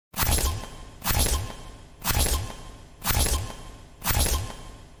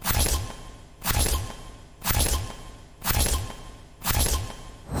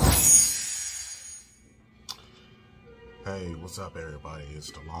What's up, everybody?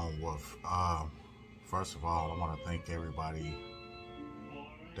 It's the Lone Wolf. First of all, I want to thank everybody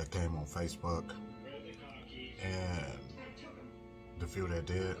that came on Facebook, and the few that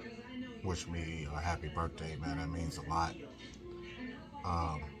did wish me a happy birthday, man. That means a lot.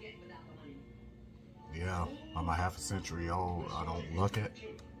 Yeah, I'm a half a century old. I don't look it,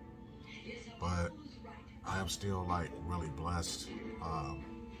 but I am still really blessed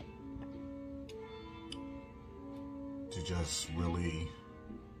to just really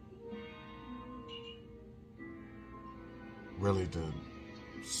to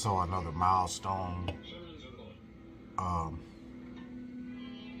saw another milestone.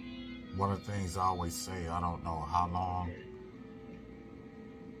 One of the things I always say, I don't know how long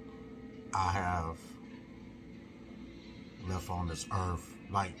I have left on this earth.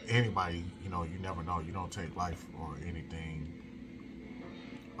 Like anybody, you never know. You don't take life or anything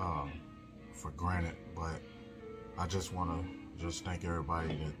for granted, but I just want to thank everybody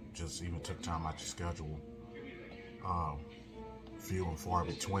that just even took time out your schedule, few and far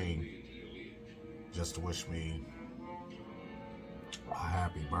between, just to wish me a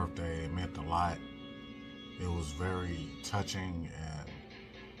happy birthday. It meant a lot. It was very touching, and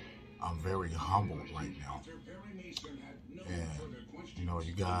I'm very humbled right now. And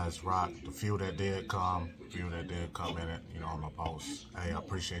you guys rock. The few that did come in it, on my posts. Hey, I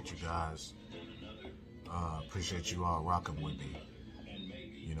appreciate you guys. Appreciate you all rocking with me.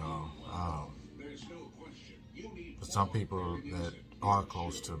 For some people that are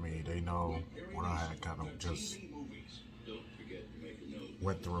close to me, they know what I had kind of just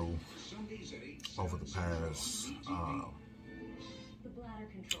went through over the past,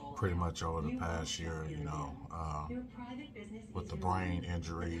 pretty much over the past year, with the brain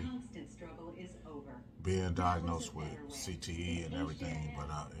injury, being diagnosed with CTE and everything, but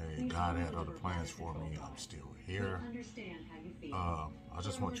hey, God had other plans for me. I'm still here. I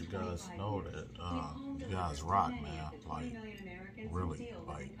just want you guys to know that you guys rock, man. Really,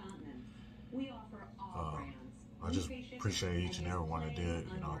 I just appreciate each and every one that did,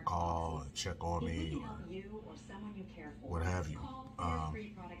 call and check on me or what have you.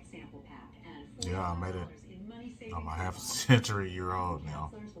 Yeah, I made it. I'm a half a century year old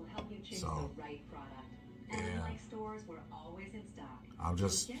now. So, and I'm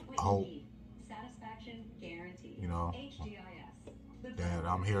just hope, that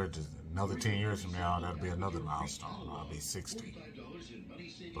I'm here another 10 years from now. That'll be another milestone. I'll be 60.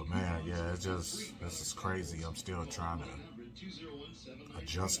 But man, yeah, this is crazy. I'm still trying to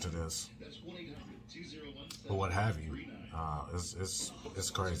adjust to this, or what have you. It's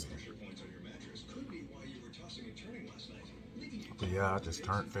crazy. But yeah, I just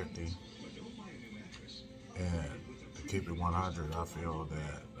turned 50, and to keep it 100, I feel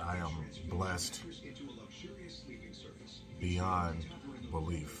that I am blessed beyond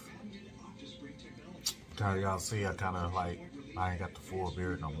belief. Kind of, y'all see, I kind of I ain't got the full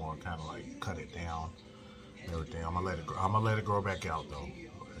beard no more. Kind of cut it down, and everything. I'm gonna let it grow back out though.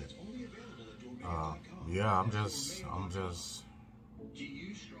 But, yeah, I'm just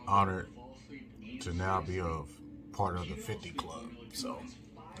honored to now be a part of the 50 club. So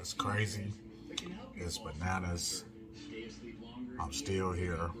it's crazy. It's bananas. I'm still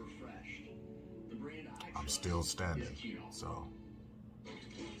here. I'm still standing. So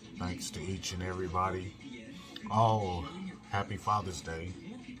thanks to each and everybody. Oh, happy Father's Day.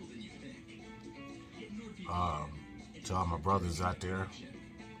 To all my brothers out there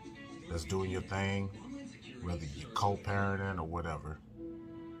that's doing your thing, whether you're co-parenting or whatever.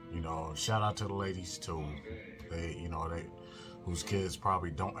 Shout out to the ladies too. They whose kids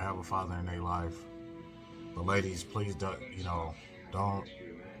probably don't have a father in their life. But ladies, please don't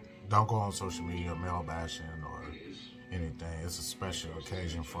go on social media male bashing or anything. It's a special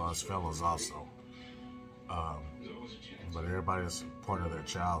occasion for us fellas also. But everybody that's part of their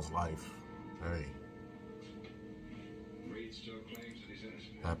child's life, hey,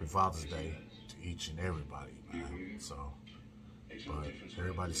 happy Father's Day to each and everybody, man. So, but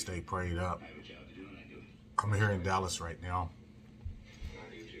everybody stay prayed up. I'm here in Dallas right now.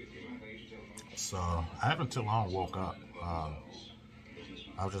 So I haven't too long woke up.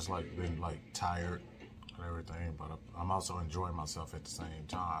 I've just been tired and everything, but I'm also enjoying myself at the same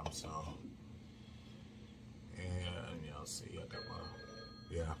time. So, and y'all see, I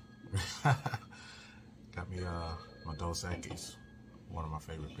got got me my Dos Equis, one of my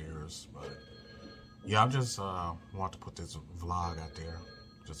favorite beers. But yeah, I just want to put this vlog out there.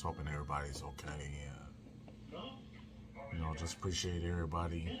 Just hoping everybody's okay, and just appreciate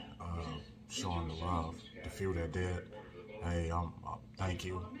everybody showing the love. The few that did, hey, thank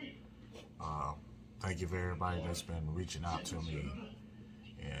you. thank you for everybody that's been reaching out to me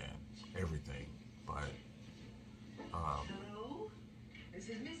and everything. But,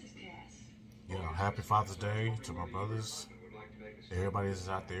 you know, happy Father's Day to my brothers. Everybody that's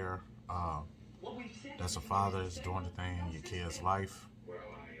out there, that's a father that's doing the thing in your kid's life.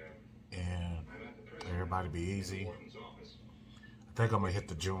 And everybody be easy. I think I'm going to hit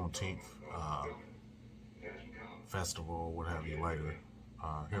the Juneteenth festival or what have you later,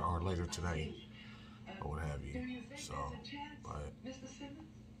 or later today, or what have you. So, but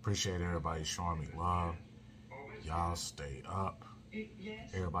appreciate everybody showing me love. Y'all stay up.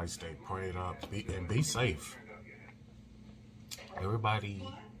 Everybody stay prayed up. And be safe. Everybody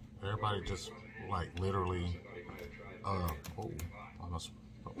just like literally, almost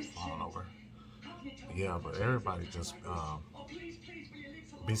falling over. Yeah, but everybody just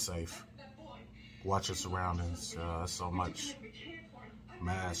be safe. Watch your surroundings. So much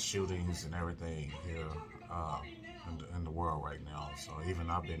mass shootings and everything here in the world right now. So even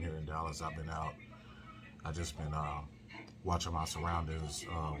I've been here in Dallas. I've been out. I just been watching my surroundings,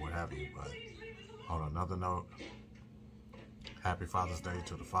 what have you. But on another note, happy Father's Day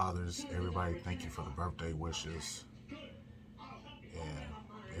to the fathers. Everybody, thank you for the birthday wishes. And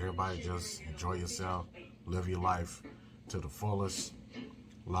everybody just enjoy yourself. Live your life to the fullest.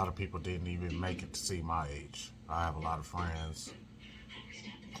 A lot of people didn't even make it to see my age. I have a lot of friends,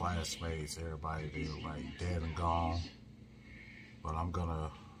 classmates, everybody, they're like dead and gone. But I'm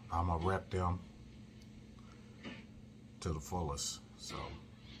gonna rep them to the fullest. So,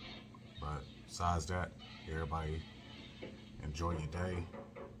 but besides that, everybody enjoy your day,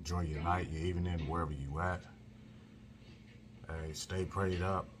 enjoy your night, your evening, wherever you at. Hey, stay prayed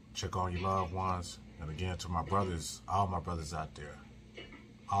up, check on your loved ones. And again, to my brothers, all my brothers out there,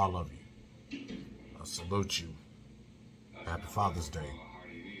 all of you, I salute you. Happy Father's Day.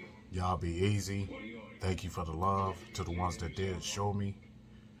 Y'all be easy. Thank you for the love to the ones that did show me.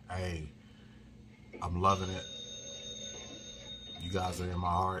 Hey, I'm loving it. You guys are in my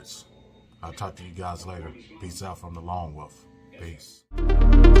hearts. I'll talk to you guys later. Peace out from the Lone Wolf. Peace.